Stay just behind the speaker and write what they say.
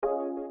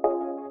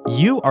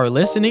You are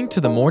listening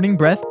to the Morning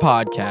Breath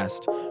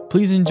Podcast.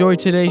 Please enjoy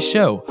today's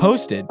show,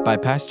 hosted by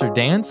Pastor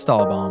Dan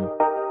Stahlbaum.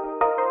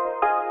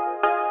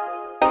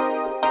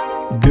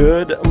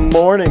 Good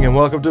morning and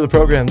welcome to the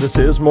program. This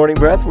is Morning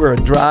Breath. We're a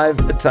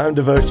drive time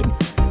devotion,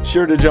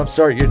 sure to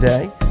jumpstart your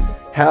day.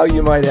 How,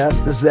 you might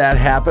ask, does that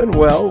happen?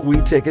 Well,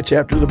 we take a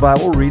chapter of the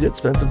Bible, read it,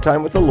 spend some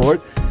time with the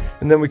Lord,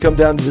 and then we come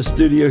down to the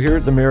studio here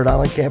at the Merritt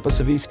Island campus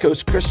of East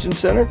Coast Christian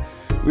Center.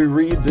 We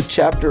read the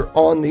chapter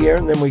on the air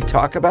and then we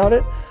talk about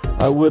it.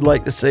 I would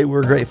like to say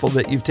we're grateful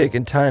that you've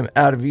taken time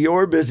out of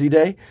your busy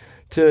day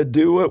to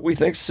do what we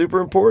think is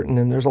super important.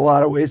 And there's a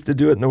lot of ways to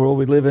do it in the world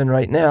we live in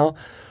right now.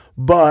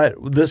 But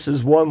this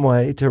is one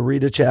way to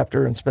read a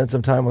chapter and spend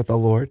some time with the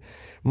Lord.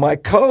 My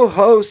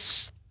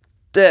co-hostess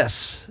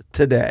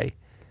today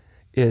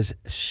is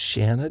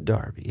Shanna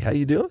Darby. How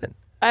you doing?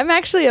 I'm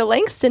actually a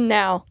Langston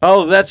now.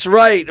 Oh, that's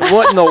right.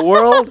 What in the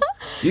world?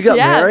 You got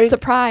married? Yeah,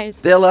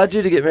 surprise. They allowed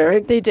you to get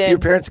married? They did. Your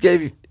parents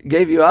gave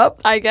you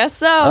up? I guess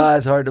so.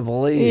 It's hard to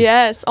believe.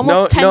 Yes,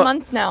 almost 10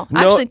 months now.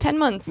 Actually, 10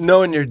 months.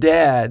 Knowing your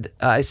dad,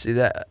 I see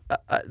that.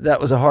 That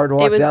was a hard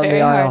walk down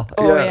the aisle. Hard.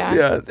 Oh, yeah.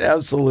 Yeah,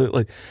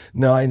 absolutely.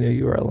 No, I knew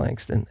you were a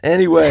Langston.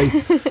 Anyway,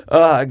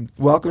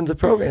 welcome to the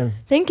program.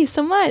 Thank you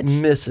so much.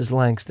 Mrs.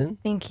 Langston.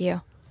 Thank you.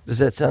 Does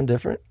that sound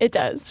different? It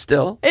does.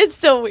 Still? It's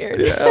still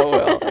weird. Yeah,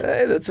 well,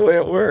 hey, that's the way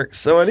it works.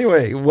 So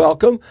anyway,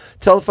 welcome.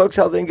 Tell the folks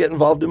how they can get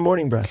involved in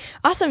Morning Breath.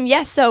 Awesome.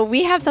 Yes, so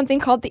we have something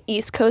called the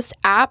East Coast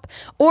app,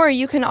 or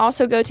you can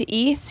also go to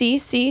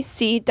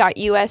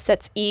eccc.us.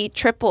 That's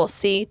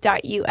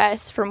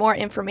eCCC.us for more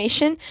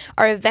information,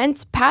 our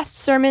events, past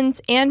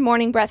sermons, and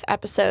Morning Breath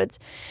episodes.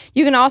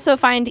 You can also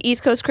find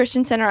East Coast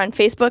Christian Center on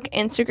Facebook,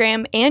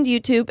 Instagram, and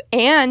YouTube,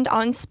 and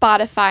on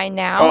Spotify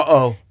now.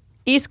 Uh-oh.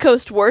 East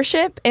Coast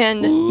Worship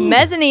and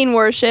Mezzanine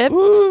Worship.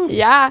 Ooh.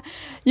 Yeah.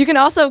 You can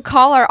also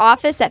call our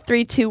office at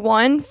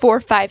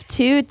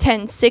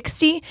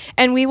 321-452-1060,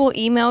 and we will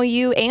email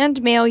you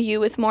and mail you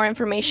with more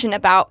information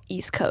about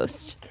East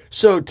Coast.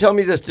 So tell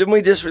me this. Didn't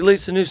we just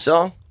release a new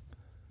song?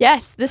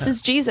 Yes, This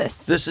is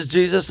Jesus. This is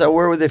Jesus.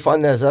 Where would they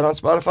find that? Is that on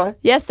Spotify?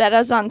 Yes, that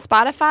is on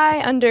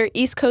Spotify under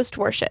East Coast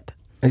Worship.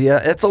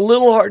 Yeah, it's a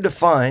little hard to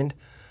find.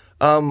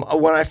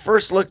 When I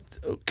first looked,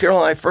 Carol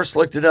and I first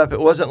looked it up, it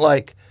wasn't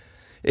like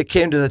it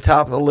came to the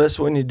top of the list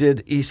when you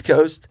did East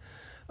Coast,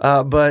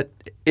 but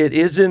it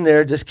is in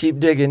there. Just keep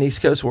digging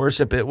East Coast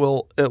Worship. It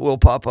will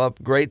pop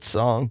up. Great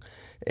song,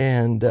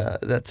 and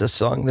that's a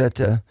song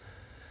that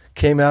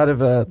came out of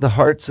the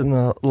hearts and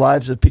the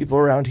lives of people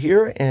around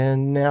here,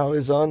 and now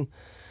is on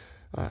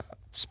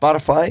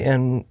Spotify.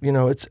 And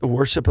it's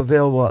worship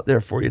available out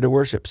there for you to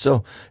worship.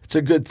 So it's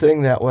a good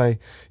thing that way.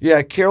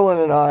 Yeah, Carolyn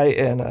and I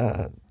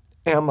and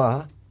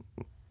Emma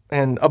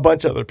and a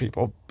bunch of other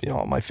people,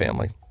 my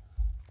family.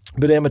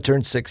 But Emma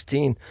turned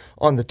 16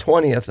 on the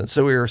 20th, and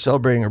so we were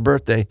celebrating her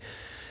birthday.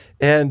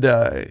 And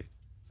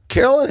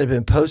Carolyn had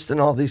been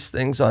posting all these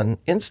things on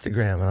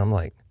Instagram, and I'm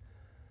like,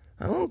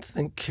 I don't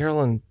think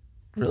Carolyn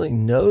really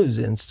knows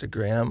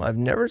Instagram. I've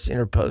never seen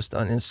her post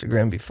on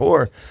Instagram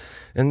before.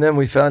 And then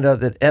we found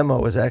out that Emma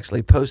was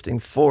actually posting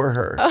for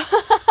her.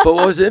 But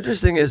what was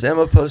interesting is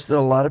Emma posted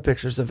a lot of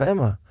pictures of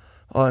Emma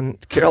on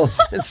Carol's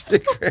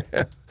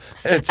Instagram.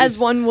 As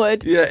one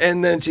would. Yeah,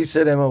 and then she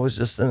said Emma was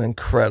just an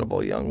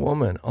incredible young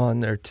woman on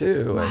there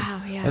too.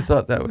 Wow, yeah. I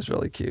thought that was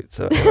really cute.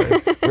 So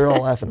anyway, we were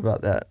all laughing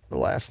about that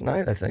last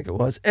night, I think it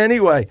was.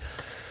 Anyway,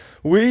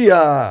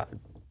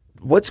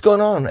 what's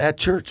going on at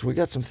church? We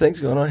got some things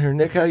going on here.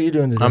 Nick, how are you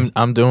doing today?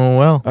 I'm doing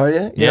well. Are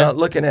you? You're Yeah. not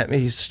looking at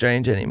me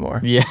strange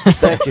anymore. Yeah.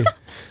 Thank you.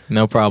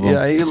 No problem.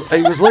 Yeah,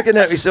 he was looking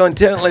at me so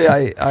intently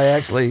I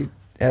actually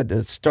had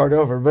to start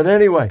over. But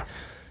anyway,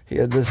 he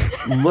had this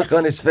look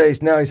on his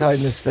face. Now he's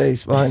hiding his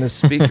face behind a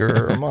speaker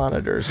or a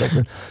monitor or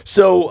something.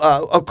 So,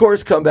 of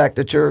course, come back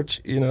to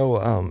church.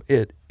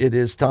 It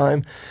is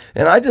time.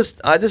 And I just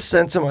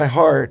sense in my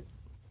heart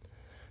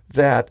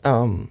that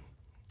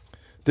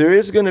there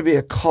is going to be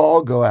a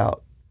call go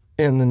out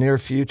in the near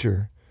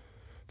future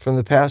from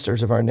the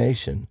pastors of our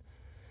nation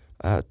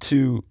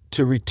to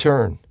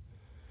return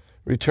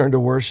to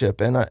worship.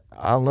 And I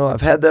don't know,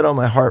 I've had that on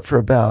my heart for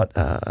about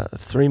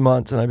 3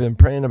 months, and I've been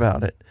praying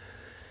about it.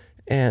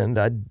 And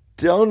I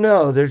don't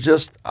know,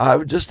 I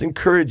would just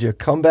encourage you,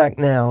 come back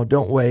now,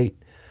 don't wait.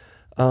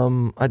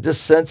 I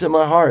just sense in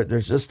my heart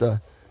there's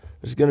going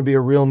to be a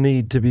real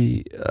need to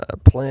be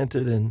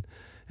planted and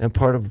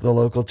part of the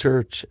local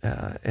church.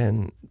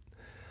 And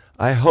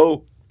I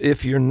hope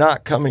if you're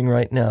not coming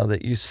right now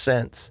that you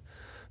sense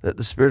that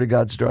the Spirit of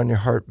God's drawing your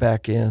heart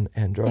back in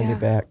and drawing you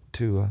back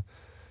to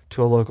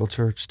a local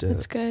church to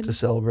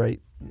celebrate,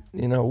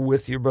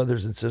 with your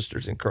brothers and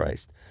sisters in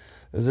Christ.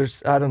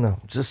 I don't know,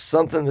 just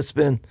something that's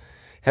been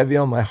heavy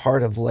on my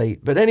heart of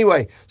late. But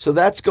anyway, so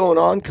that's going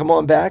on. Come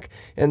on back.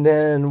 And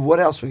then what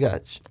else we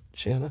got,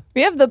 Shanna?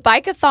 We have the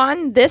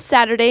Bike-a-thon this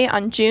Saturday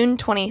on June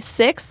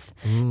 26th.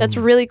 That's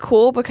really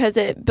cool because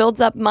it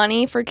builds up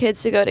money for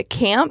kids to go to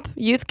camp,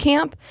 youth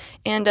camp,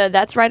 and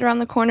that's right around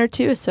the corner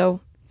too. So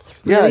It's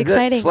really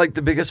exciting. It's like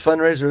the biggest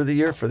fundraiser of the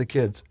year for the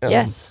kids.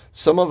 Yes.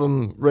 Some of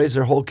them raise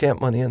their whole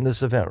camp money in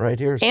this event right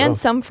here. And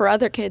so. some for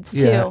other kids,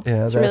 too. Yeah,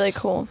 it's really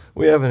cool.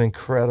 We have an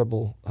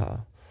incredible,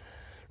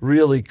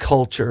 really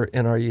culture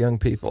in our young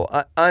people.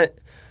 I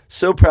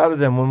so proud of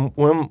them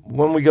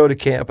when we go to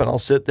camp and I'll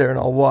sit there and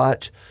I'll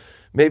watch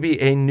maybe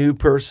a new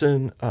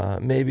person,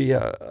 maybe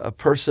a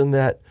person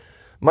that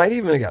might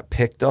even have got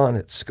picked on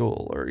at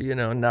school or,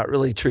 not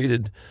really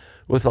treated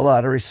with a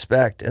lot of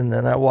respect. And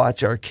then I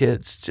watch our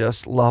kids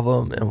just love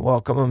them and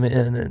welcome them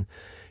in. And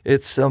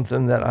it's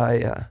something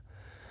that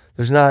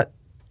there's not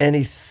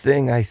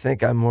anything I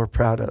think I'm more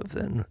proud of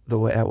than the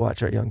way I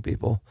watch our young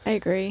people I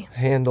agree.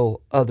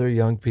 handle other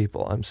young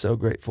people. I'm so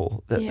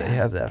grateful that they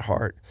have that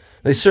heart.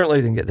 They certainly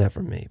didn't get that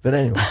from me, but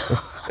anyway,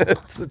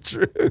 it's the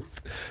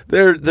truth.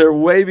 They're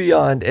way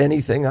beyond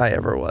anything I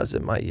ever was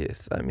in my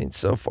youth. I mean,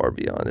 so far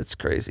beyond, it's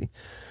crazy,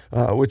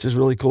 which is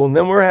really cool. And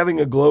then we're having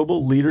a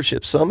global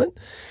leadership summit,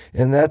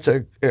 and that's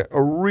a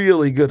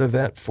really good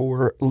event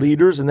for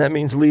leaders, and that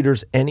means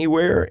leaders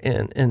anywhere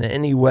and in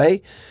any way.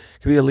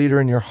 You could be a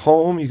leader in your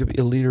home. You could be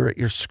a leader at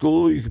your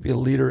school. You could be a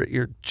leader at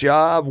your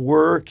job,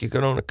 work. You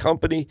could own a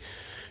company.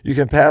 You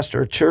can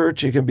pastor a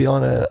church. You can be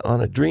on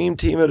a dream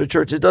team at a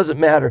church. It doesn't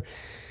matter.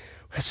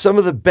 Some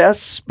of the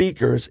best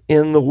speakers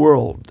in the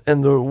world,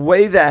 and the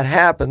way that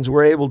happens,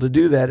 we're able to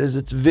do that is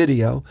it's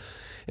video.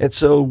 And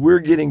so we're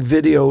getting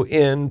video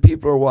in.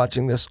 People are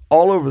watching this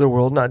all over the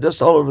world, not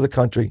just all over the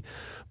country,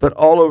 but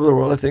all over the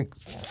world. I think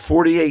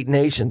 48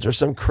 nations or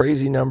some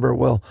crazy number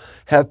will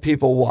have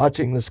people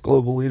watching this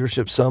Global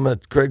Leadership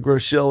Summit. Craig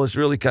Rochelle is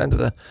really kind of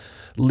the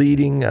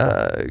leading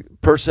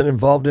person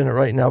involved in it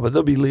right now, but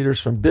there'll be leaders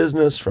from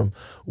business, from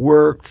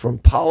work, from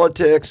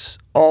politics,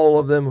 all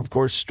of them, of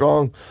course,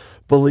 strong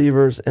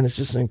believers, and it's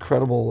just an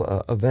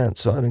incredible event,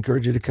 so I'd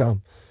encourage you to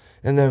come.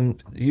 And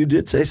then you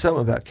did say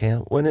something about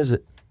camp. When is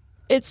it?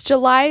 It's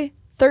July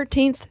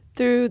 13th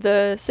through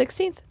the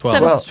 16th?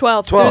 12th.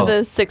 12th through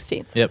the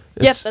 16th. Yep.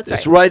 Yep, that's right.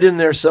 It's right in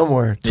there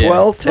somewhere. Yeah.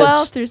 12th?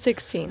 12 through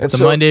 16. It's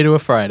a Monday to a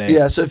Friday.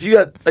 Yeah, so if you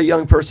got a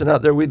young person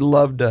out there, we'd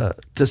love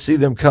to see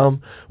them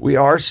come. We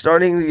are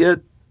starting to get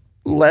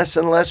less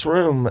and less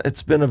room.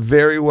 It's been a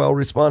very well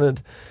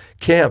responded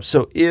camp.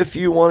 So if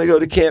you want to go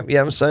to camp, you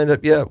haven't signed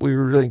up yet, we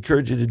really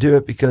encourage you to do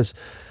it because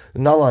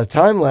not a lot of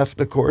time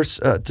left, of course,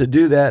 to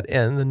do that,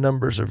 and the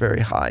numbers are very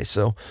high.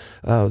 So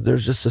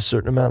there's just a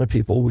certain amount of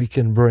people we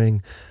can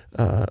bring,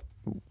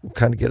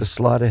 kind of get a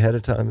slot ahead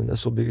of time, and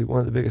this will be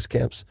one of the biggest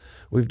camps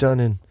we've done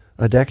in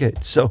a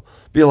decade. So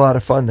be a lot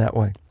of fun that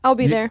way. I'll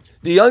be there.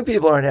 The young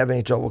people aren't having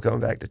any trouble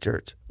coming back to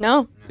church.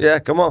 No, Yeah,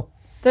 come on.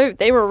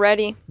 they were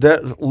ready.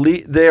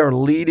 They are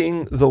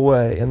leading the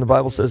way, and the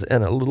Bible says,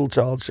 and a little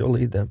child shall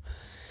lead them.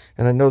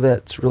 And I know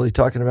that's really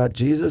talking about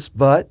Jesus,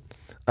 but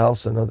I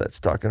also know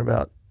that's talking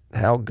about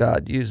how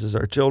God uses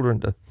our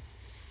children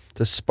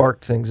to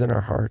spark things in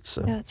our hearts.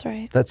 So Yeah, that's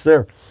right. that's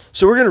there.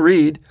 So we're going to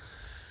read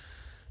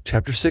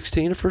chapter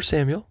 16 of 1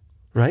 Samuel,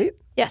 right?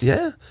 Yes.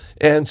 Yeah.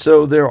 And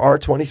so there are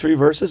 23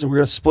 verses, and we're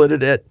going to split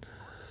it at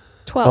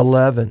 12.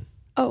 11.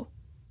 Oh,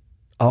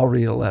 I'll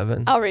read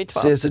 11. I'll read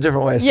 12. See, it's a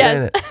different way of Yes.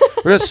 saying it.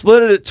 We're going to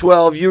split it at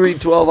 12. You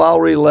read 12,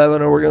 I'll read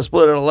 11. Or we're going to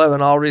split it at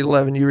 11. I'll read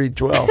 11, you read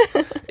 12.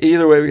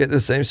 Either way, we get the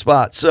same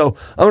spot. So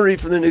I'm going to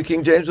read from the New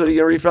King James. What are you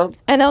going to read from?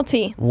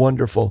 NLT.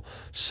 Wonderful.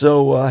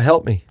 So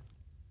help me.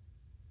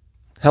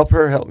 Help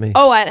her, help me.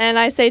 Oh, and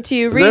I say to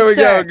you, read, There we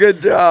sir. go.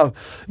 Good job.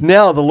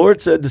 Now the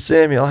Lord said to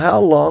Samuel, how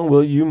long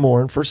will you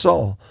mourn for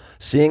Saul,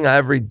 seeing I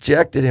have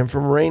rejected him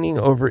from reigning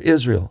over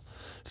Israel?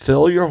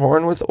 Fill your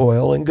horn with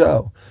oil and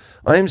go.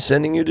 I am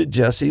sending you to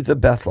Jesse the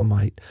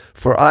Bethlehemite,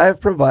 for I have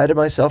provided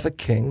myself a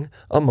king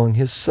among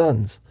his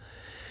sons.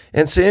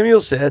 And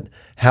Samuel said,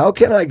 how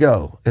can I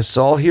go? If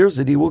Saul hears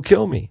it, he will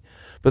kill me.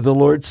 But the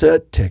Lord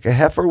said, take a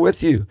heifer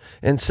with you,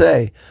 and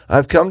say,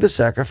 I've come to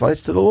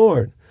sacrifice to the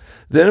Lord.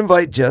 Then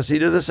invite Jesse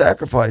to the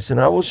sacrifice,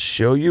 and I will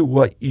show you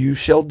what you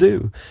shall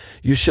do.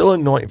 You shall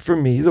anoint for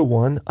me the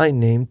one I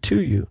named to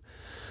you.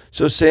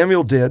 So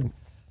Samuel did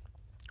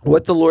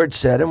what the Lord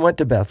said and went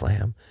to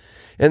Bethlehem.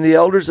 And the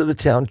elders of the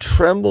town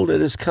trembled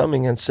at his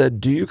coming and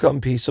said, do you come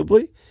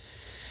peaceably?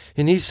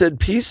 And he said,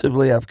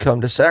 peaceably I've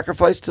come to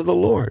sacrifice to the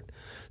Lord.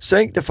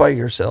 Sanctify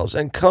yourselves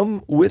and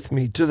come with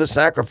me to the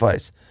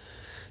sacrifice.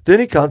 Then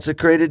he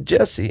consecrated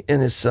Jesse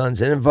and his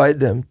sons and invited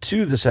them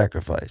to the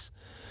sacrifice.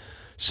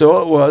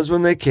 So it was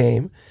when they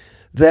came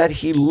that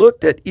he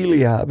looked at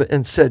Eliab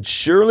and said,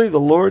 surely the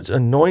Lord's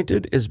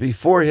anointed is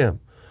before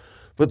him.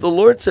 But the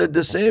Lord said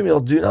to Samuel,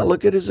 do not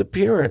look at his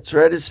appearance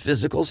or at his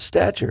physical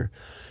stature,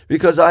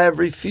 because I have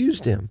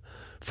refused him.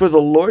 For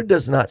the Lord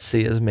does not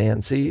see as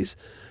man sees.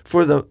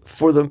 For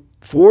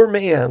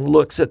man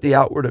looks at the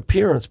outward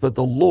appearance, but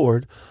the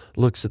Lord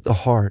looks at the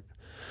heart.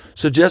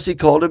 So Jesse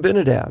called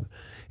Abinadab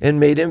and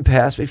made him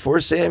pass before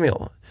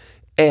Samuel.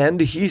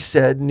 And he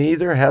said,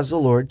 neither has the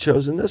Lord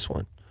chosen this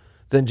one.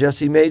 Then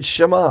Jesse made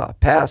Shammah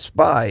pass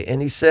by,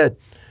 and he said,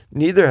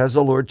 neither has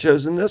the Lord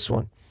chosen this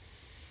one.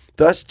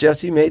 Thus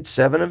Jesse made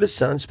 7 of his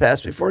sons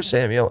pass before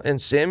Samuel,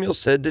 and Samuel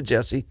said to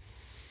Jesse,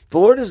 the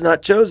Lord has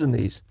not chosen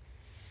these.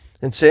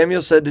 And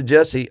Samuel said to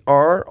Jesse,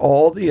 "Are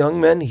all the young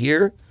men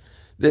here?"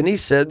 Then he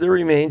said, "There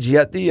remains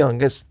yet the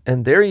youngest,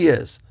 and there he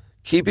is,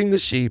 keeping the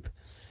sheep."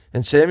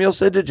 And Samuel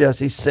said to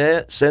Jesse,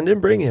 "Send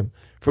and bring him,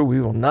 for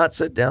we will not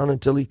sit down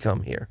until he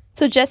come here."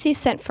 So Jesse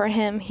sent for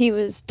him. He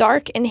was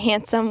dark and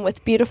handsome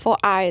with beautiful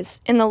eyes.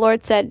 And the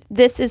Lord said,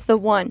 "This is the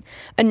one.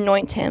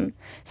 Anoint him."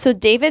 So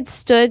David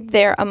stood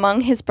there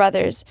among his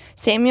brothers.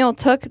 Samuel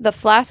took the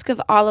flask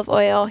of olive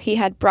oil he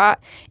had brought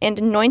and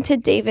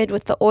anointed David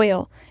with the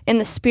oil. And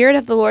the Spirit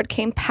of the Lord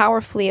came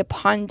powerfully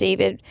upon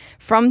David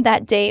from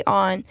that day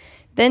on.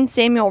 Then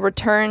Samuel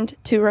returned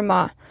to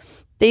Ramah.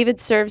 David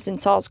serves in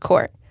Saul's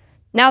court.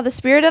 Now the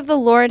Spirit of the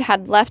Lord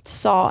had left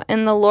Saul,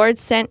 and the Lord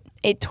sent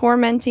a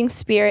tormenting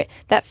spirit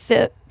that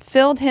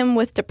filled him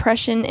with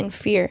depression and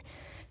fear.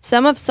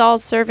 Some of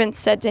Saul's servants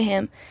said to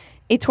him,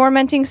 "A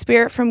tormenting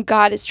spirit from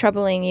God is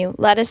troubling you.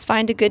 Let us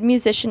find a good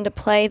musician to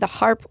play the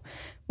harp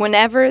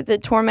whenever the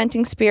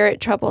tormenting spirit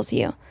troubles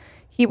you.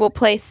 He will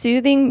play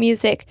soothing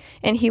music,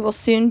 and he will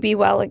soon be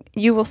well.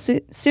 You will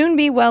soon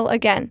be well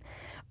again."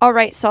 "All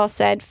right," Saul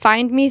said,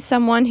 "find me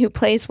someone who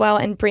plays well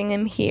and bring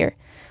him here."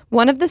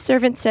 One of the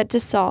servants said to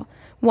Saul,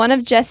 "One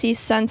of Jesse's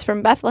sons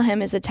from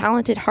Bethlehem is a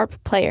talented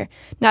harp player.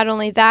 Not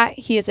only that,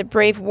 he is a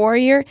brave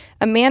warrior,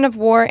 a man of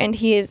war, and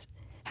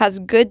has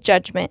good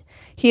judgment.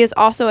 He is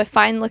also a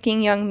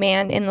fine-looking young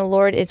man, and the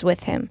Lord is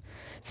with him."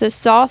 So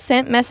Saul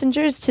sent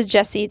messengers to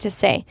Jesse to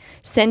say,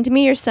 "Send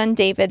me your son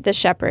David the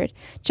shepherd."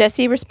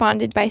 Jesse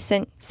responded by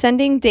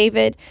sending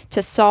David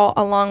to Saul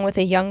along with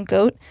a young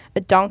goat,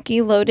 a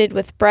donkey loaded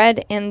with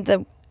bread,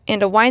 and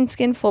a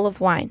wineskin full of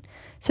wine.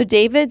 So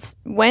David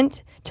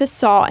went to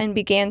Saul and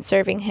began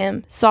serving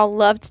him. Saul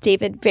loved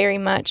David very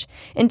much,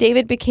 and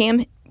David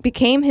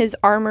became his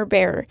armor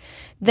bearer.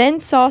 Then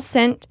Saul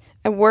sent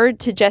a word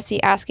to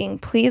Jesse asking,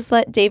 "Please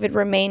let David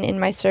remain in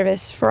my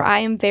service, for I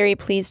am very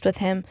pleased with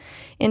him."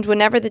 And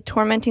whenever the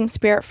tormenting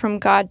spirit from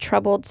God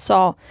troubled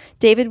Saul,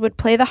 David would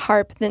play the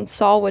harp, then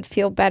Saul would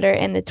feel better,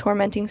 and the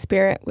tormenting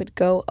spirit would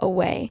go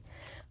away.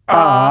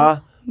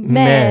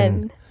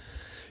 Amen.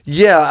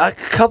 Yeah, a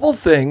couple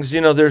things.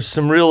 There's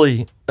some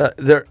really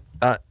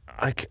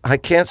I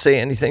can't say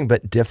anything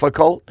but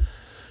difficult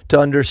to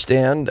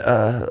understand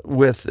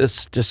with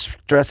this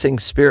distressing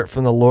spirit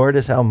from the Lord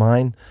is how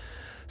mine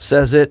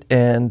says it,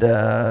 and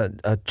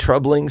a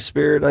troubling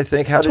spirit, I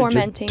think.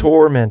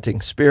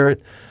 Tormenting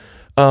spirit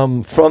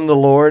from the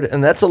Lord,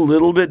 and that's a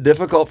little bit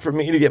difficult for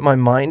me to get my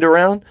mind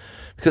around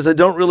because I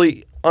don't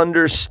really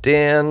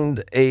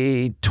understand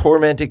a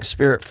tormenting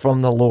spirit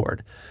from the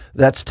Lord.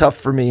 That's tough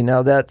for me.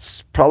 Now,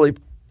 that's probably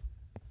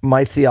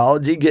my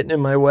theology getting in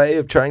my way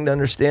of trying to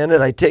understand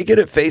it. I take it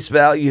at face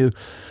value,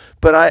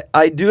 but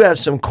I do have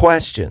some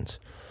questions.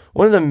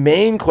 One of the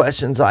main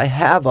questions I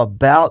have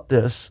about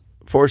this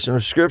portion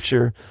of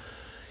Scripture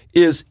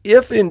is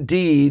if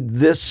indeed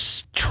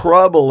this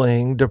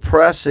troubling,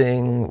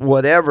 depressing,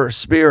 whatever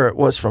spirit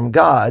was from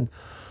God,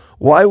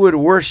 why would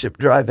worship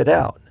drive it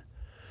out?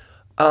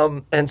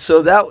 And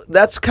so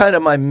that's kind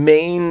of my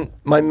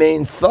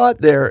main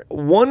thought there.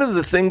 One of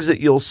the things that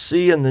you'll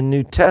see in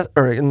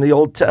the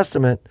Old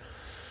Testament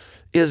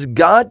is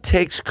God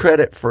takes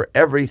credit for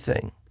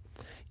everything,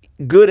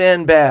 good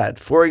and bad.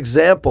 For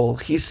example,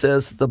 he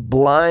says, "The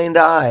blind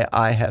eye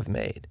I have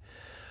made."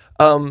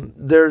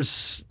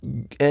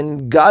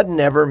 And God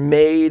never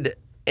made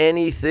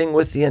anything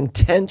with the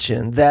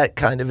intention, that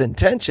kind of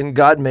intention.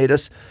 God made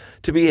us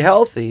to be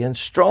healthy and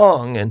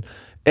strong,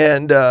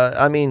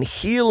 and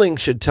healing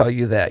should tell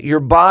you that. Your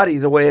body,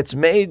 the way it's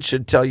made,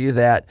 should tell you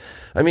that.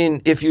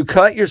 If you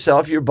cut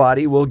yourself, your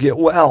body will get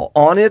well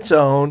on its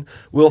own,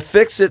 will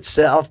fix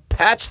itself,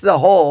 patch the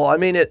hole.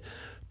 It's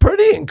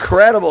pretty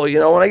incredible.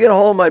 When I get a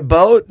hole in my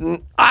boat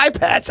and I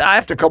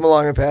have to come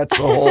along and patch the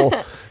hole.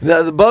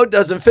 Now, the boat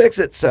doesn't fix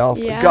itself.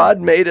 Yeah.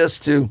 God made us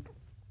to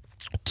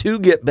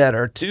get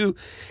better, to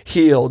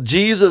heal.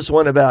 Jesus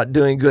went about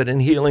doing good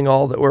and healing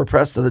all that were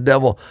oppressed of the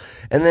devil.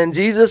 And then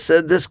Jesus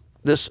said this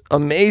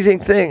amazing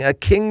thing: a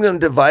kingdom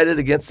divided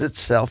against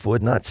itself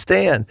would not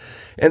stand.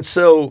 And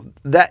so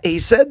that he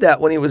said that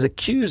when he was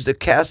accused of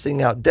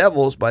casting out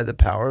devils by the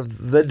power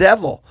of the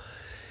devil.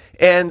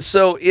 And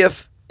so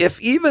if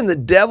even the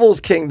devil's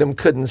kingdom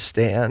couldn't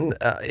stand,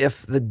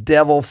 if the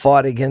devil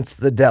fought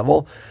against the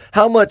devil,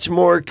 how much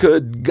more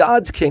could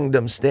God's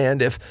kingdom stand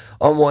if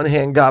on one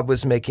hand God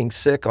was making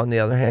sick, on the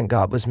other hand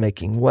God was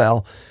making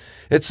well?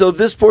 And so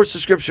this portion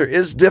of Scripture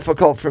is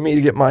difficult for me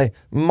to get my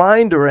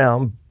mind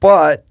around,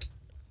 but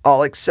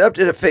I'll accept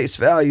it at face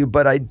value.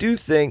 But I do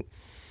think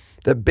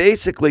that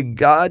basically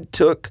God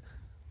took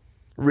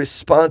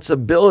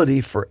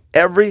responsibility for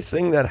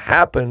everything that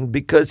happened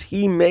because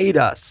he made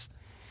us.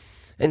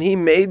 And he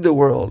made the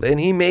world, and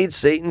he made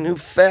Satan, who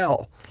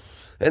fell.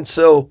 And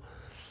so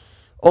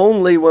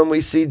only when we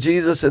see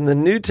Jesus in the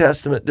New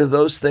Testament do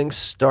those things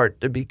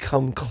start to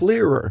become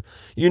clearer.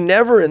 You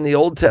never in the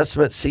Old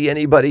Testament see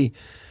anybody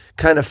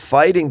kind of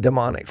fighting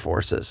demonic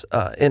forces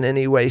in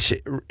any way,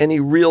 any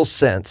real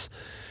sense.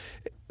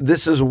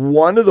 This is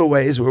one of the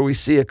ways where we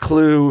see a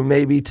clue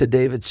maybe to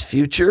David's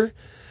future,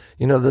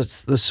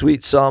 the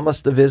sweet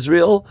psalmist of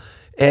Israel.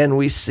 and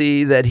we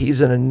see that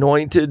he's an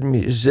anointed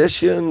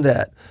musician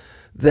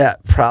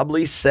that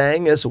probably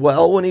sang as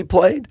well when he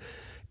played.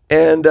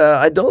 And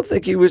I don't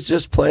think he was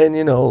just playing,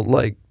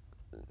 like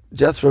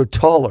Jethro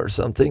Tull or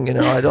something.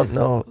 I don't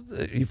know.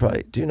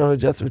 Do you know who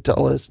Jethro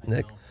Tull is,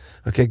 Nick? No.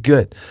 Okay,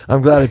 good.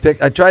 I'm glad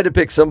I tried to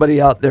pick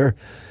somebody out there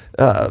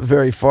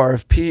very far.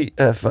 If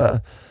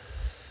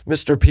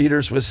Mr.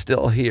 Peters was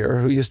still here,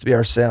 who used to be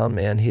our sound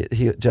man,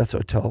 he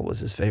Jethro Tull was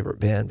his favorite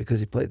band because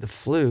he played the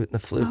flute, and the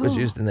flute was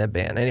used in that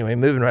band. Anyway,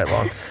 moving right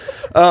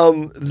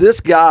along.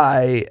 This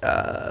guy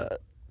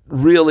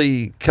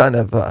really kind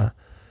of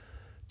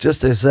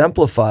just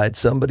exemplified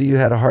somebody who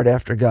had a heart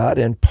after God,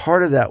 and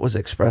part of that was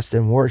expressed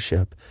in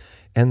worship,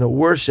 and the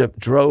worship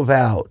drove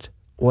out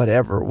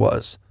whatever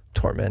was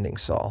tormenting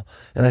Saul.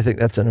 And I think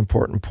that's an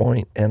important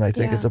point, and I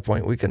think it's a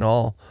point we can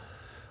all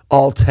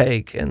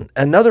take. And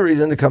another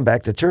reason to come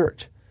back to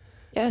church.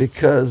 Yes.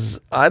 Because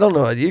I don't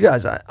know, you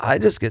guys, I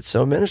just get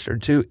so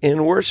ministered to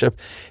in worship.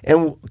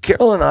 And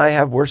Carol and I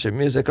have worship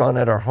music on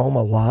at our home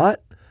a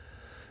lot,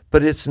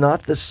 but it's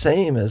not the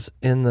same as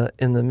in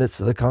the midst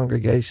of the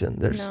congregation.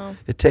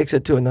 It takes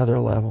it to another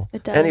level.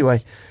 It does. Anyway,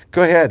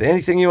 go ahead.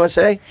 Anything you want to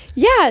say?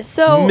 Yeah,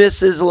 so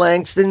Mrs.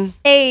 Langston.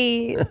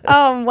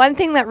 One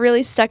thing that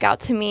really stuck out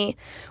to me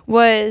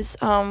was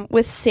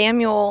with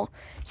Samuel.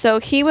 So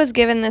he was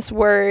given this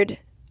word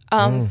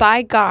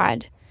by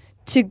God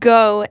to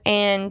go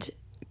and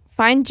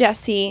find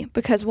Jesse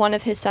because one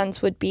of his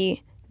sons would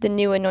be the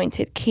new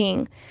anointed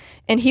king.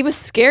 And he was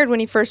scared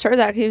when he first heard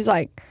that. He was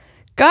like,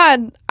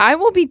 God, I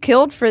will be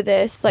killed for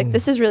this. Like,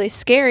 this is really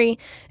scary.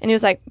 And he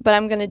was like, but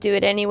I'm going to do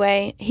it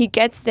anyway. He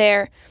gets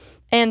there,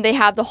 and they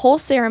have the whole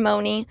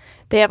ceremony.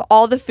 They have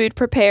all the food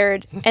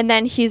prepared, and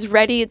then he's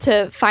ready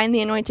to find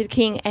the anointed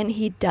king, and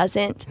he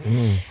doesn't.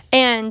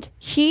 And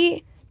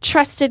he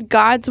trusted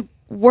God's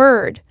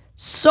word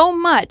so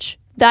much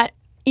that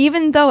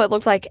even though it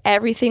looked like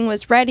everything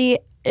was ready,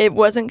 it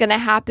wasn't going to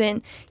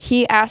happen,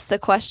 he asked the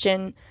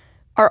question,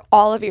 are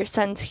all of your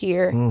sons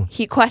here?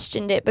 He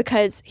questioned it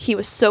because he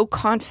was so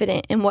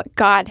confident in what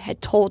God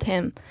had told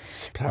him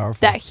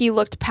that he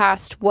looked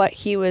past what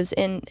he was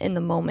in the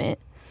moment.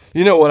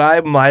 You know what I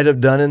might have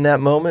done in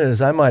that moment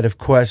is I might have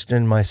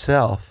questioned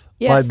myself,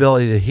 my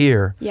ability to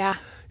hear. Yeah.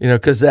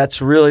 Because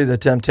that's really the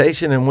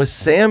temptation. And with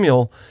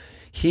Samuel,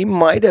 he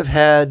might have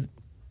had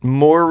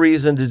more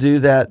reason to do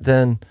that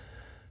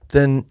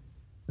than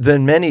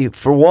many.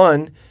 For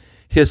one,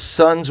 his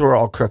sons were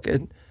all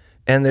crooked.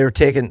 And they were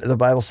taking, the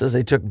Bible says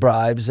they took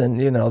bribes, and,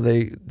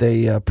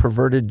 they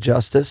perverted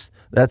justice.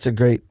 That's a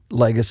great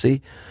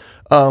legacy.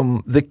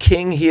 The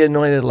king he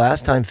anointed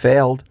last time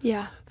failed.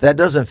 Yeah. That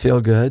doesn't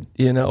feel good,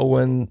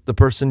 when the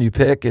person you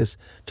pick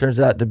turns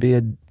out to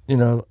be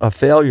a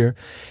failure.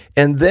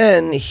 And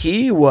then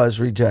he was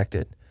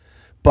rejected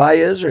by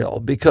Israel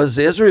because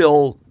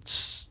Israel,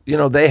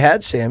 they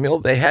had Samuel,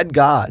 they had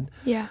God.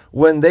 Yeah.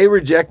 When they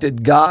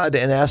rejected God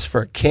and asked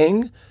for a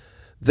king,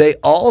 they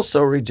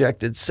also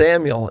rejected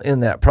Samuel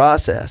in that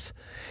process.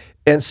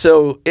 And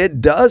so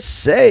it does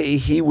say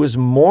he was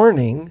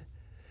mourning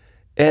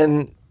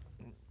and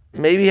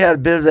maybe had a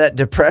bit of that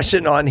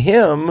depression on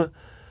him,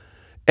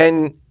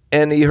 and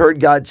he heard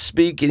God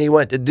speak and he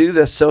went to do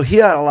this. So he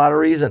had a lot of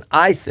reason,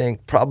 I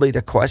think, probably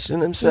to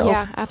question himself.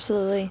 Yeah,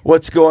 absolutely.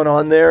 What's going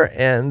on there,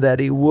 and that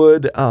he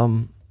would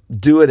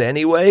do it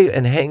anyway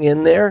and hang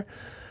in there.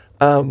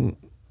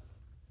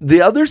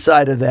 The other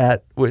side of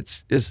that,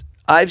 which is,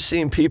 I've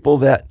seen people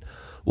that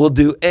will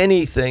do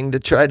anything to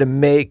try to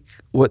make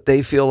what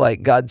they feel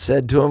like God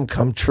said to them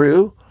come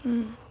true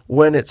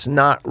when it's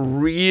not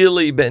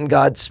really been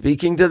God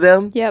speaking to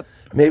them. Yep.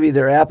 Maybe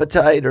their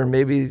appetite, or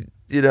maybe,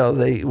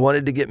 they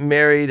wanted to get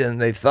married and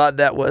they thought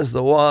that was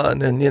the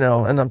one. And,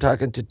 and I'm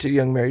talking to two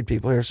young married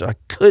people here, so I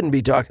couldn't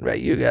be talking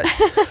about you guys.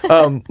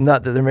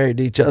 Not that they're married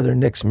to each other.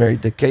 Nick's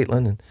married to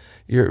Caitlin, and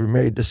you're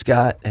married to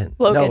Scott. And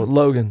Logan. No,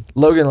 Logan.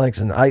 Logan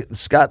Langston.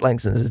 Scott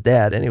Langston is his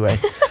dad anyway.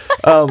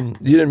 You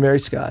didn't marry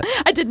Scott.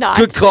 I did not.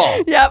 Good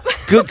call. Yep.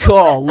 Good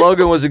call.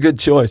 Logan was a good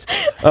choice.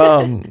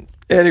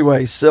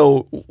 Anyway,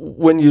 so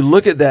when you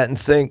look at that and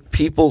think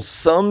people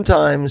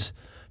sometimes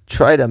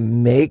try to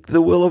make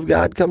the will of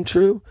God come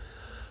true,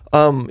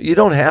 you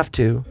don't have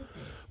to.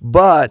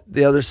 But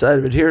the other side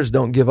of it here is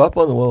don't give up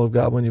on the will of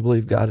God when you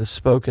believe God has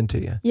spoken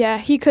to you. Yeah,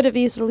 he could have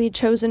easily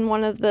chosen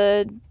one of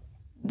the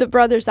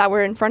brothers that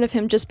were in front of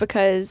him just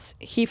because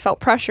he felt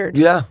pressured.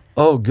 Yeah.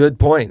 Oh, good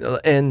point.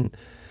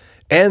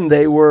 And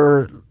they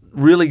were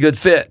really good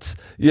fits,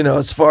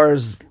 as far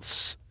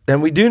as,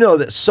 and we do know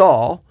that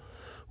Saul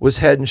was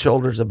head and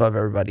shoulders above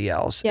everybody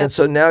else. Yep. And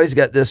so now he's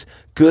got this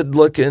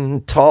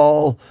good-looking,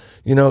 tall,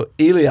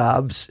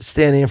 Eliab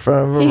standing in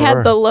front of him. He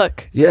had the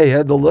look. Yeah, he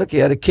had the look. He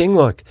had a king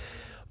look.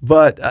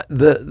 But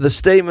the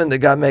statement that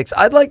God makes,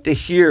 I'd like to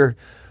hear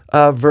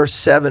verse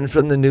 7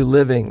 from the New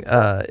Living.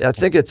 I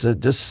think it's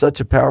just such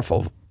a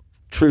powerful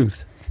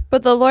truth.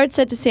 But the Lord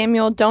said to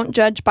Samuel, don't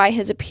judge by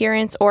his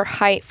appearance or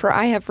height, for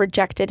I have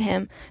rejected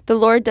him. The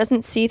Lord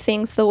doesn't see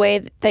things the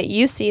way that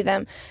you see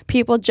them.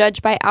 People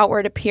judge by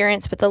outward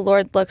appearance, but the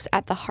Lord looks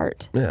at the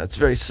heart. Yeah, it's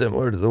very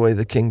similar to the way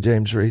the King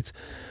James reads.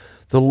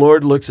 The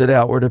Lord looks at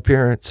outward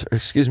appearance,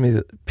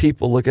 the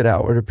people look at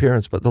outward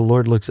appearance, but the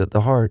Lord looks at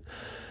the heart.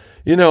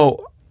 You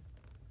know,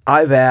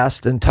 I've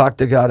asked and talked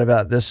to God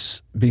about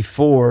this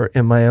before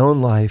in my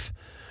own life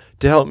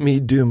to help me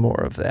do more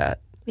of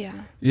that. Yeah.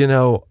 You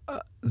know,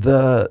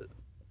 the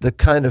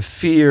kind of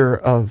fear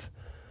of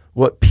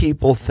what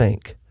people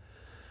think.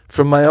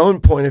 From my own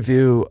point of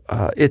view,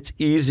 it's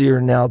easier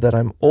now that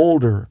I'm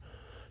older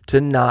to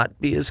not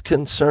be as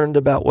concerned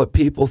about what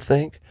people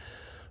think.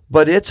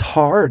 But it's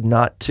hard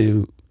not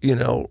to,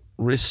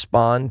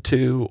 respond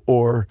to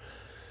or,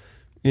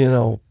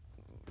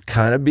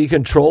 kind of be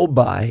controlled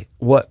by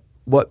what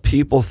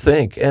people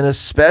think. And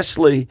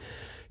especially,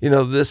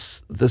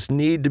 this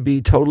need to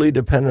be totally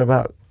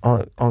dependent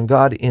on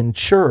God in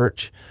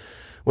church.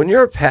 When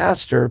you're a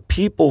pastor,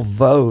 people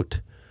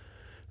vote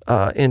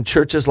in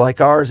churches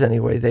like ours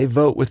anyway. They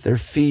vote with their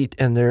feet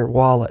and their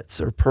wallets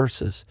or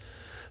purses.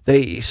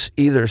 They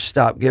either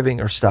stop giving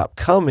or stop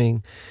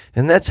coming,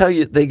 and that's how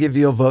they give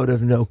you a vote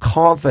of no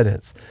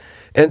confidence.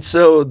 And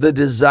so the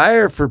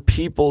desire for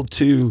people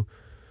to,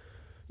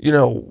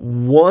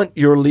 want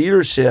your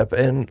leadership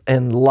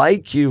and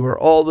like you or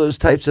all those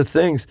types of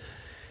things,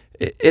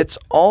 it's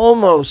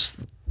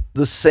almost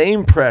the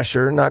same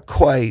pressure, not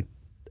quite,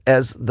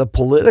 as the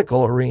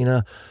political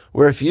arena,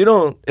 where if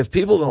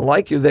people don't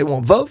like you, they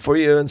won't vote for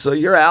you, and so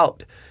you're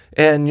out.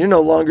 And you're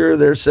no longer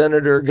their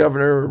senator,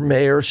 governor,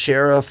 mayor,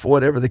 sheriff,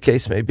 whatever the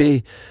case may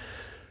be.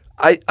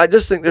 I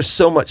just think there's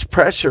so much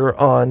pressure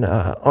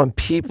on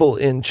people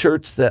in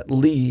church that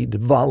lead,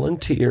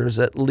 volunteers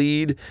that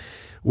lead,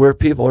 where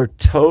people are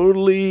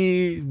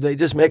they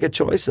just make a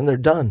choice and they're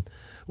done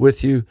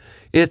with you.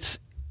 It's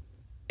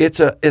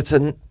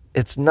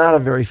not a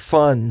very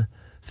fun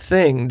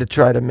thing to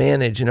try to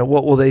manage.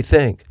 What will they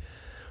think?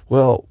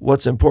 Well,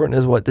 what's important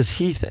is, what does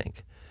he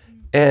think?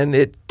 And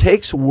it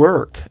takes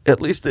work,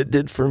 at least it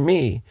did for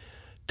me,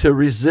 to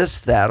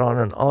resist that on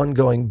an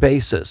ongoing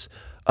basis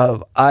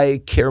of,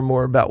 I care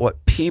more about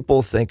what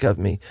people think of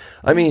me.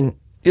 I mean,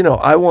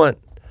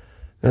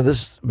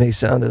 this may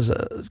sound as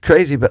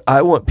crazy, but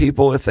I want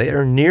people, if they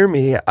are near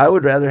me, I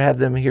would rather have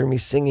them hear me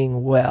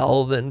singing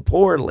well than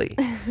poorly.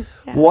 Yeah.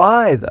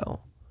 Why, though?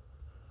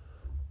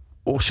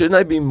 Well, shouldn't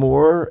I be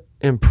more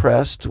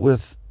impressed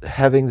with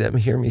having them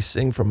hear me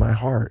sing from my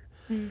heart?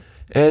 Mm.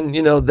 And,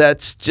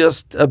 that's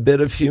just a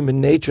bit of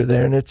human nature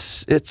there, and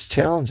it's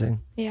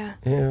challenging. Yeah.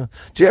 Yeah.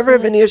 Do you ever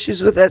have any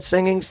issues with that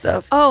singing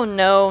stuff? Oh,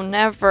 no,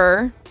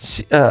 never.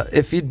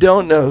 If you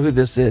don't know who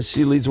this is,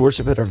 she leads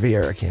worship at our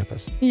Viera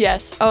campus.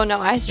 Yes. Oh,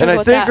 no, I struggle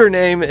with that. And that. I think her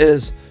name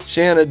is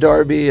Shanna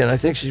Darby, and I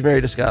think she's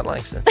married to Scott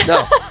Langston.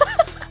 No.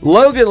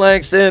 Logan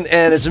Langston,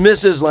 and it's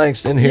Mrs.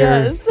 Langston here.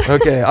 Yes.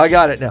 Okay, I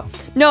got it now.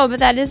 No,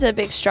 but that is a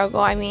big struggle.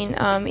 I mean,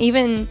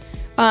 even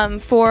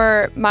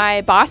for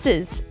my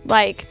bosses,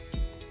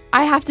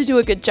 I have to do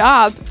a good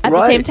job. At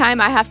the same time,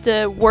 I have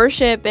to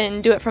worship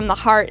and do it from the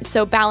heart.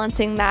 So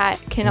balancing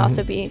that can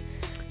also be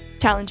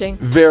challenging.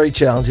 Very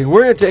challenging.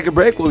 We're going to take a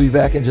break. We'll be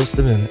back in just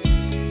a minute.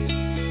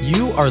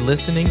 You are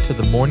listening to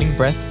the Morning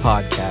Breath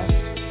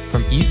podcast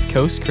from East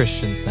Coast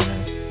Christian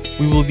Center.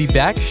 We will be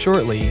back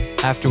shortly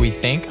after we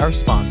thank our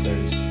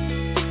sponsors.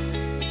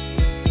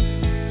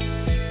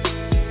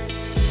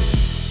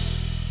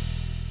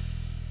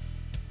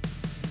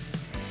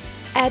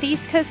 At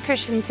East Coast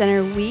Christian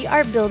Center, we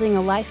are building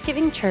a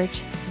life-giving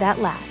church that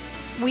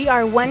lasts. We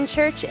are one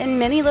church in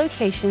many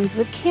locations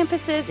with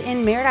campuses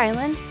in Merritt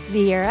Island,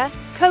 Viera,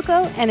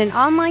 Cocoa, and an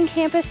online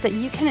campus that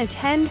you can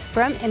attend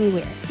from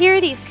anywhere. Here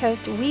at East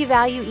Coast, we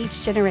value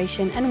each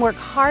generation and work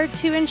hard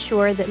to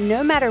ensure that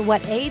no matter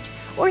what age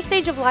or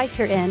stage of life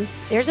you're in,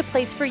 there's a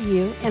place for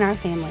you in our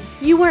family.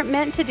 You weren't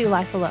meant to do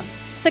life alone,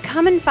 so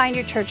come and find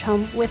your church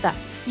home with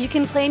us. You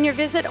can plan your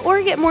visit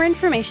or get more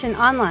information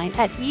online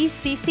at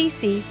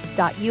eccc.us.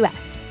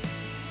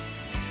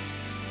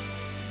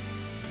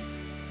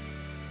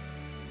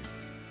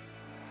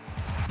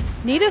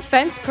 Need a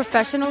fence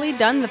professionally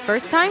done the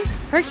first time?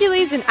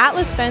 Hercules and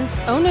Atlas Fence,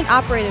 owned and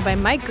operated by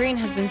Mike Green,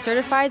 has been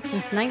certified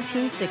since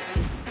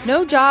 1960.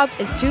 No job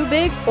is too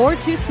big or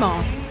too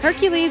small.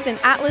 Hercules and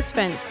Atlas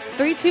Fence,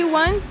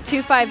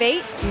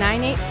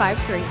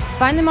 321-258-9853.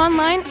 Find them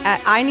online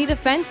at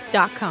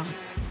ineedafence.com.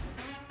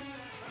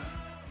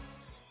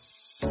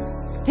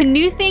 The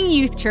New Thing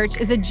Youth Church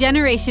is a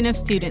generation of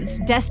students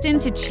destined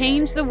to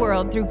change the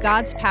world through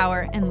God's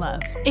power and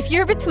love. If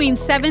you're between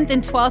 7th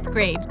and 12th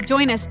grade,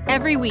 join us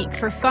every week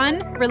for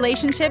fun,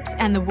 relationships,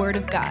 and the Word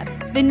of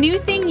God. The New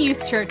Thing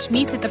Youth Church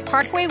meets at the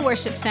Parkway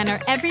Worship Center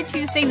every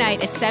Tuesday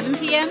night at 7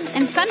 p.m.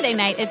 and Sunday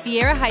night at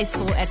Viera High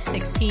School at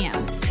 6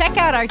 p.m. Check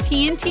out our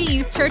TNT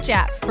Youth Church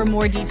app for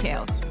more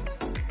details.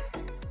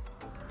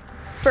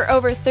 For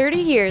over 30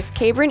 years,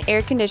 Cabron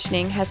Air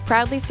Conditioning has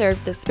proudly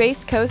served the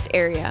Space Coast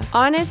area.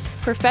 Honest,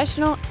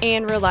 professional,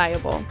 and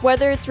reliable.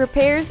 Whether it's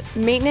repairs,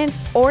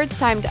 maintenance, or it's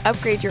time to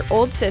upgrade your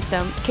old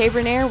system,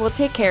 Cabron Air will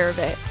take care of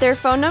it. Their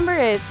phone number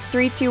is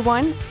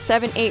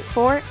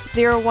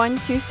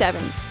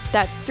 321-784-0127.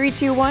 That's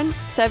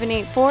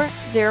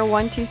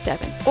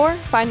 321-784-0127. Or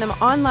find them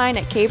online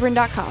at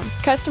cabron.com.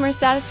 Customer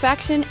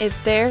satisfaction is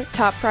their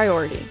top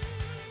priority.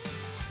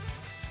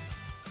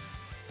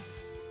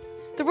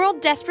 world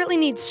desperately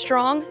needs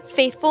strong,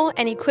 faithful,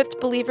 and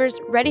equipped believers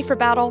ready for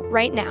battle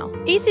right now.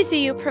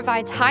 ECCU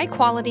provides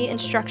high-quality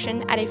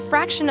instruction at a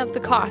fraction of the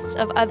cost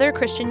of other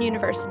Christian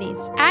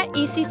universities. At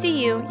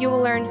ECCU, you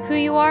will learn who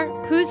you are,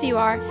 whose you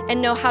are,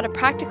 and know how to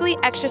practically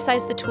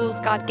exercise the tools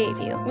God gave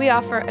you. We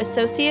offer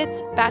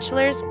associates,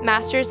 bachelor's,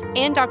 master's,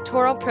 and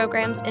doctoral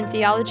programs in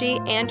theology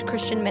and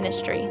Christian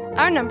ministry.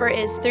 Our number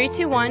is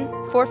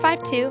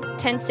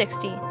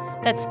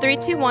 321-452-1060. That's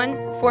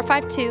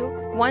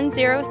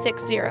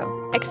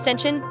 321-452-1060,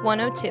 extension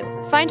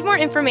 102. Find more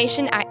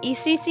information at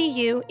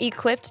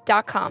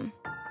eccuequipped.com.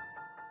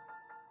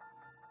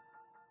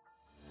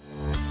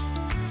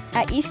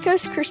 At East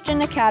Coast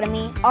Christian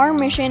Academy, our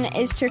mission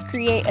is to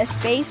create a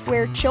space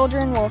where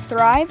children will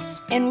thrive,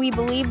 and we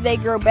believe they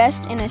grow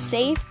best in a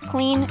safe,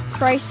 clean,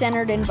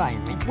 Christ-centered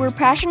environment. We're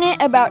passionate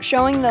about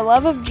showing the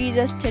love of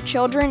Jesus to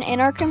children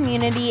in our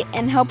community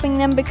and helping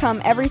them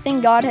become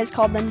everything God has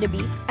called them to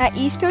be. At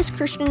East Coast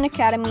Christian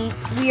Academy,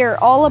 we are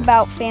all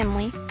about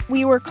family.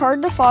 We work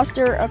hard to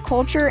foster a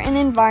culture and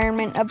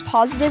environment of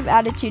positive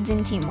attitudes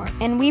and teamwork,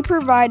 and we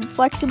provide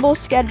flexible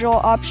schedule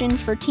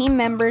options for team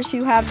members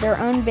who have their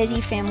own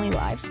busy family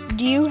lives.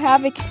 Do you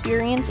have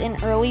experience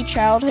in early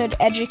childhood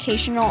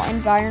educational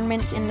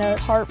environments and a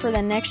heart for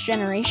the next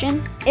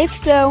generation? If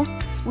so,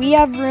 we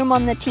have room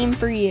on the team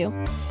for you.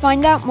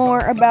 Find out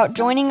more about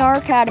joining our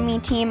Academy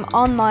team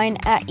online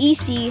at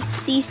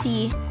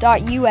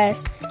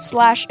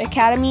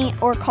eccc.us/academy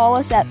or call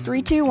us at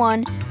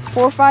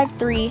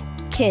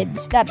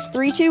 321-453-KIDS. That's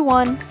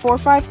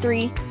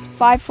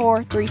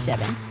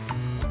 321-453-5437.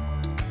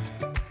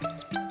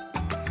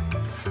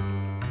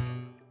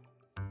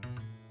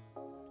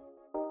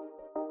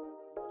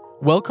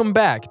 Welcome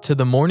back to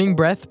the Morning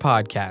Breath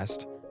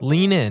Podcast.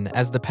 Lean in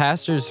as the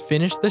pastors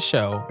finish the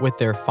show with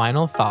their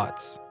final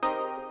thoughts.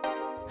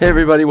 Hey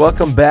everybody,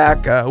 welcome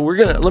back.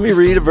 Let me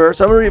read a verse.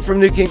 I'm going to read from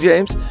New King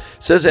James. It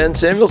says, and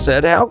Samuel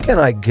said, how can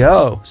I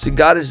go? See,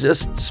 God has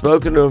just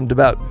spoken to him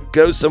about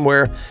go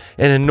somewhere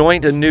and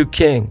anoint a new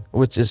king,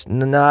 which is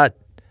not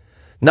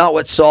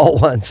what Saul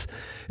wants.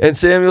 And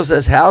Samuel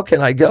says, how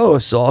can I go?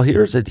 If Saul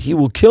hears it, he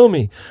will kill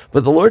me.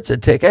 But the Lord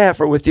said, take a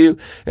heifer with you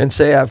and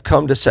say, I've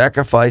come to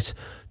sacrifice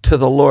to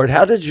the Lord.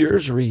 How did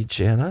yours read,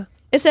 Jana?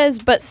 It says,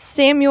 but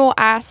Samuel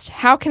asked,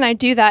 how can I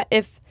do that?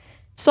 If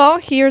Saul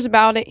hears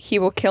about it, he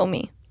will kill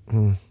me.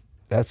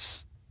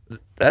 That's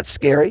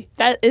scary.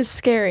 That is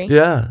scary.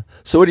 Yeah.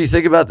 So what do you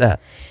think about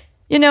that?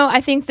 You know, I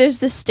think there's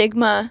this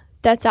stigma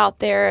that's out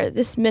there,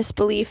 this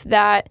misbelief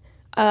that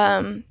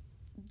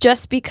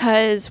just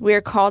because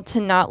we're called to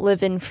not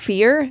live in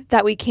fear,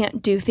 that we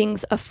can't do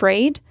things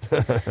afraid,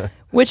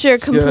 which are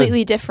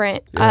completely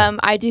different. Yeah.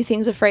 I do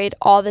things afraid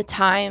all the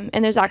time,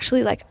 and there's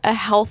actually like a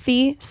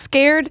healthy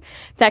scared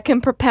that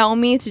can propel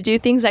me to do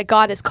things that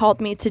God has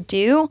called me to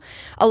do.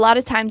 A lot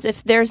of times,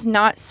 if there's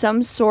not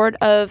some sort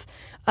of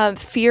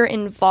fear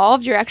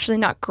involved, you're actually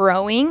not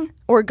growing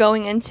or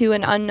going into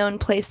an unknown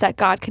place that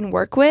God can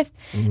work with.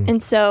 Mm-hmm.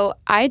 And so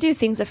I do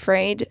things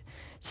afraid.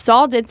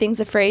 Saul did things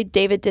afraid.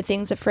 David did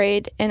things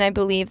afraid. And I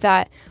believe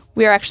that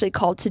we are actually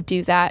called to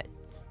do that.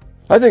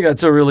 I think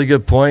that's a really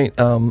good point.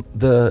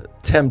 The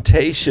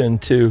temptation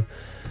to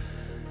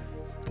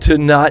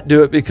not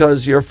do it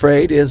because you're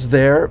afraid is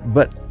there.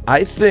 But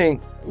I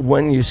think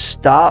when you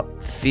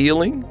stop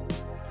feeling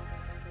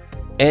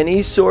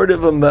any sort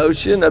of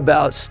emotion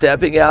about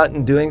stepping out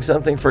and doing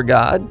something for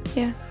God,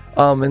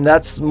 and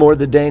that's more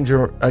the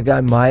danger a guy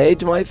my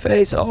age might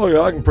face. Oh,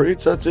 yeah, I can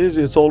preach. That's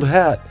easy. It's old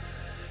hat.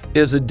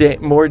 Is a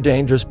more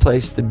dangerous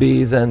place to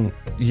be than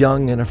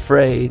young and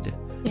afraid,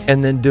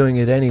 and then doing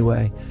it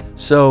anyway.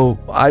 So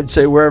I'd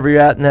say wherever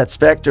you're at in that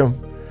spectrum,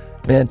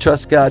 man,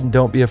 trust God and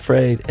don't be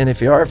afraid. And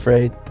if you are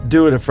afraid,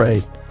 do it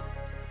afraid.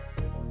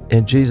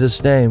 In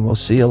Jesus' name, we'll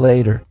see you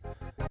later.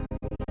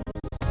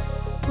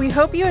 We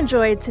hope you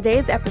enjoyed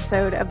today's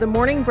episode of the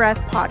Morning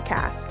Breath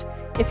Podcast.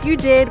 If you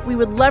did, we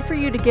would love for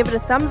you to give it a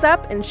thumbs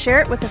up and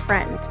share it with a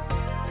friend.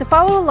 To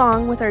follow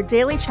along with our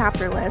daily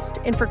chapter list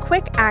and for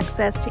quick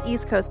access to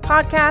East Coast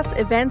podcasts,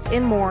 events,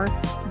 and more,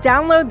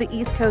 download the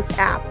East Coast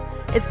app.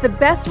 It's the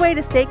best way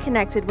to stay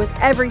connected with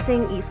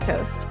everything East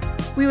Coast.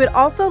 We would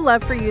also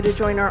love for you to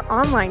join our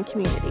online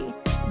community.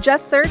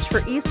 Just search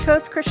for East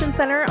Coast Christian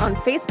Center on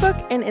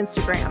Facebook and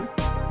Instagram.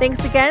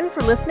 Thanks again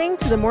for listening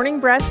to the Morning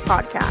Breath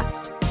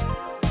Podcast.